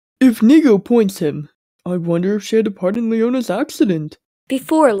If Nico points him, I wonder if she had a part in Leona's accident.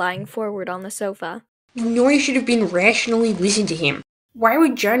 Before lying forward on the sofa. You know I should have been rationally listened to him. Why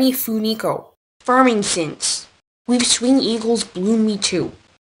would Johnny foo Nico? Farming sense. We've swing eagles bloom me too.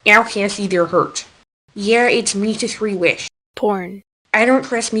 Now Cassie, they're hurt. Yeah, it's me to 3 wish. Porn. I don't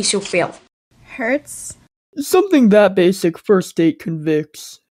trust me so fail. Hurts? Something that basic first date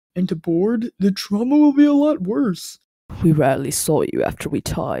convicts. And to Board, the trauma will be a lot worse. We rarely saw you after we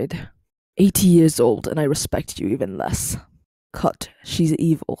tied. 80 years old, and I respect you even less. Cut. She's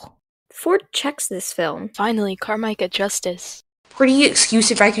evil. Ford checks this film. Finally, Carmike at justice. Pretty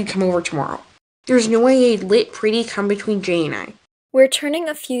excuse if I could come over tomorrow. There's no way I'd let Pretty come between Jay and I. We're turning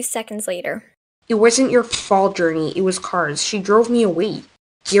a few seconds later. It wasn't your fault, Journey. It was Cars. She drove me away.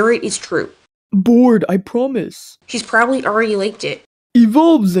 Garrett is true. Bored, I promise. She's probably already liked it.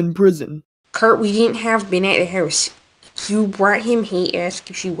 Evolves in prison. Kurt, we didn't have Ben at the house. You brought him. He asked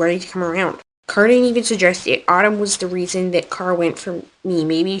if she wanted to come around. Kurt didn't even suggest it. Autumn was the reason that Car went for me.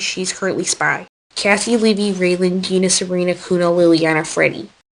 Maybe she's currently spy. Kathy, Livie, Raylan, Dina, Sabrina, Kuna, Liliana, Freddy.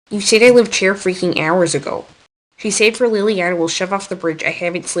 You said I lived chair freaking hours ago. She said for Liliana will shove off the bridge. I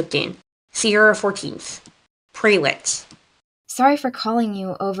haven't slipped in. Sierra 14th. Pray let's. Sorry for calling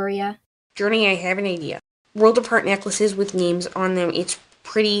you, Overia. Journey, I have an idea. World apart necklaces with names on them. It's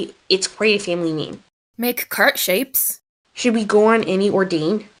quite a family name. Make cart shapes. Should we go on any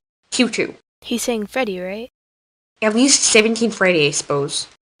ordain? Q2. He's saying Freddy, right? At least 17 Friday, I suppose.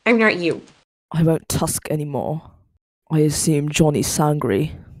 I'm not you. I won't tusk anymore. I assume Johnny's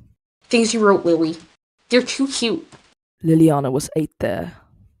sangry. Things you wrote, Lily. They're too cute. Liliana was 8 there.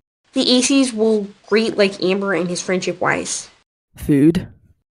 The ACs will grate like Amber and his friendship wise. Food?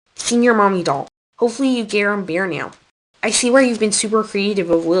 Senior mommy doll. Hopefully you get on Bear now. I see why you've been super creative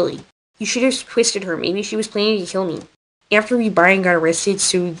of Lily. You should have twisted her. Maybe she was planning to kill me. After we Brian got arrested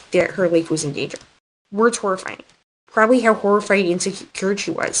so that her life was in danger. Words horrifying. Probably how horrified and insecure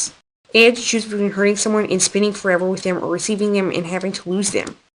she was. I had to choose between hurting someone and spending forever with them or receiving them and having to lose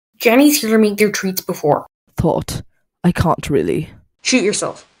them. Johnny's here to make their treats before. Thought. I can't really. Shoot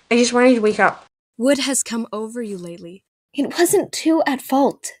yourself. I just wanted to wake up. What has come over you lately? It wasn't too at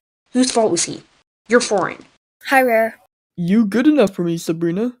fault. Whose fault was he? You're foreign. Hi, Rare. You good enough for me,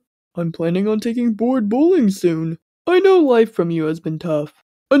 Sabrina. I'm planning on taking Board bowling soon. I know life from you has been tough.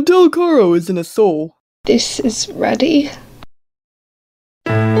 Until Karo isn't a soul. This is ready.